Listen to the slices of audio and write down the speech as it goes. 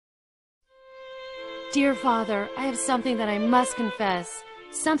Dear Father, I have something that I must confess.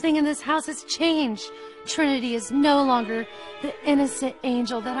 Something in this house has changed. Trinity is no longer the innocent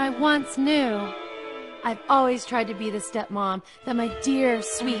angel that I once knew. I've always tried to be the stepmom that my dear,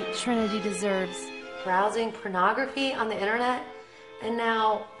 sweet Trinity deserves. Browsing pornography on the internet, and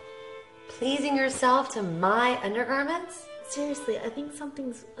now pleasing yourself to my undergarments? Seriously, I think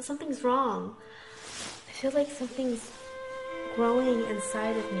something's wrong. I feel like something's growing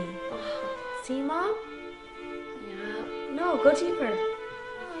inside of me. See, Mom? Yeah. No, go deeper.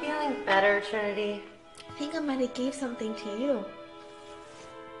 Feeling better, Trinity. I think I might have gave something to you.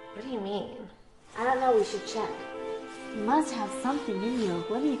 What do you mean? I don't know, we should check. You must have something in you.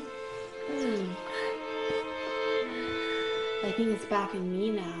 What do you... I think it's back in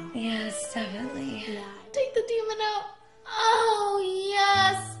me now. Yes, definitely. Yeah. Take the demon out. Oh,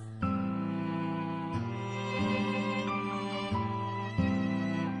 yes.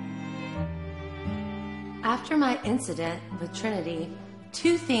 After my incident with Trinity,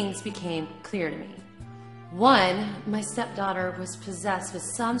 two things became clear to me. One, my stepdaughter was possessed with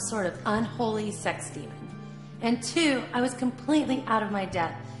some sort of unholy sex demon. And two, I was completely out of my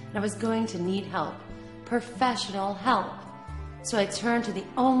depth and I was going to need help, professional help. So I turned to the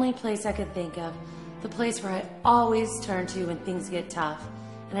only place I could think of, the place where I always turn to when things get tough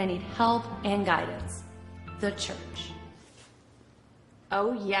and I need help and guidance, the church.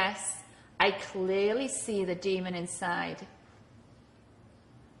 Oh yes, I clearly see the demon inside.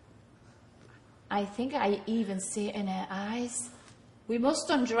 I think I even see it in her eyes. We must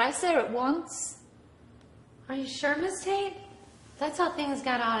undress her at once. Are you sure, Miss Tate? That's how things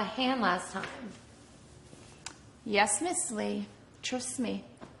got out of hand last time. Yes, Miss Lee. Trust me,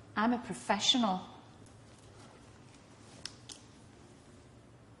 I'm a professional.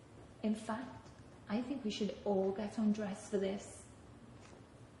 In fact, I think we should all get undressed for this.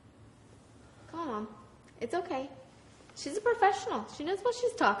 Come on, Mom. It's okay. She's a professional. She knows what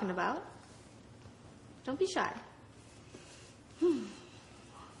she's talking about. Don't be shy.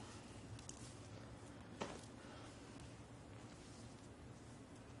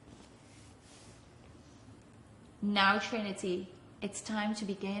 Now, Trinity, it's time to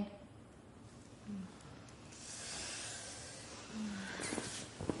begin.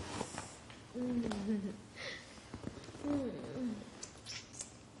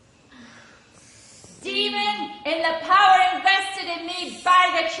 Demon, in the power invested in me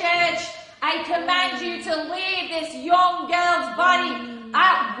by the church, I command you to leave this young girl's body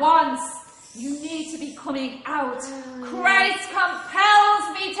at once. You need to be coming out. Christ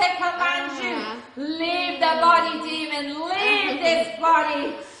compels me to command you. Leave the body, demon. Leave this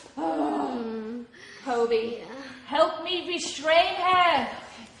body. Oh. Hobie, help me restrain her.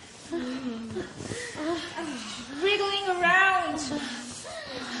 Wriggling around.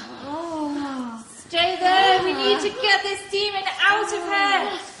 Stay there. We need to get this demon out of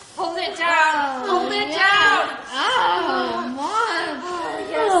her. Hold it down. Hold it down. Oh, Mom.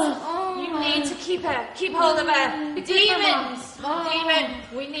 Yes. You need to keep her. Keep hold of her. Demon. Demon,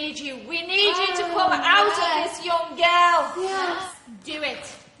 we need you. We need you to come out of this young girl. Yes. Do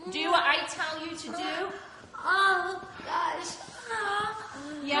it. Do what I tell you to do. Oh, gosh.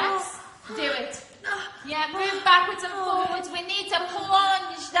 Yes? Do it. Yeah, move backwards and forwards. We need to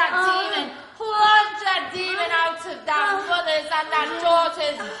plunge that demon. Plunge that demon out of that mother's and that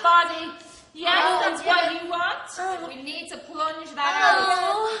daughter's body. Yes, that's what you want. We need to plunge that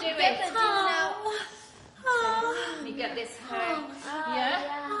out. Do it. Let me get this hair. Yeah?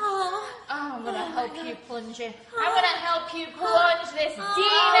 Oh, I'm going to help you plunge it. I'm going to help you plunge this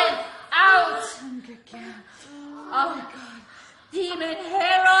demon out. Oh, my God. Demon,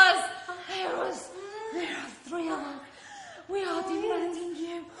 hear us. Hear us. There are three of them. We are demanding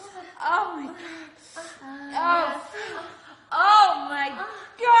you. Oh, my God. Oh, my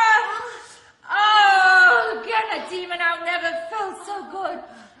God. Oh, getting a demon out never felt so good.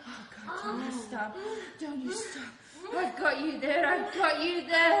 Oh, God, don't you stop. Don't you stop. I've got you there. I've got you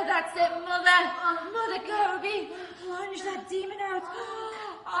there. That's it, Mother. Mother Kobe. Plunge that demon out.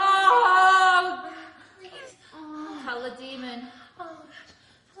 Oh. Tell the demon. Oh, gosh.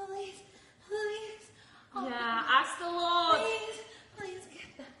 Please. Oh, Yeah, ask the Lord. Please get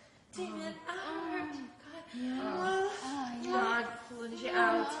the demon out. God, plunge it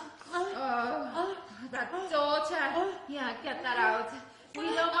out. Oh, that daughter. Yeah, get that out. We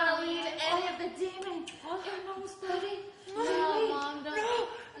don't want to leave any of the demon in Mom's body. No, Mom, don't.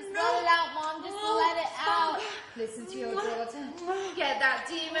 Just let it out, Mom. Just let it out. Listen to your daughter. Get that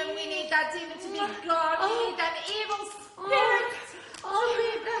demon. We need that demon to be gone. We need that evil spirit to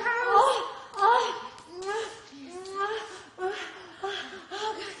leave the house.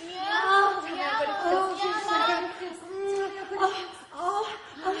 Yeah, but it feels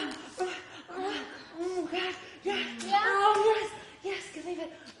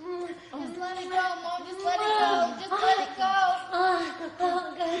Just let it go, Mom. Just let it go. Just let it go.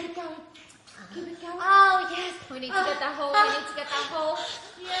 Oh, good. Keep it going. Oh, yes. We need to get that hole. We need to get that hole.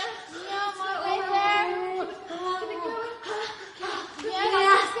 Yeah.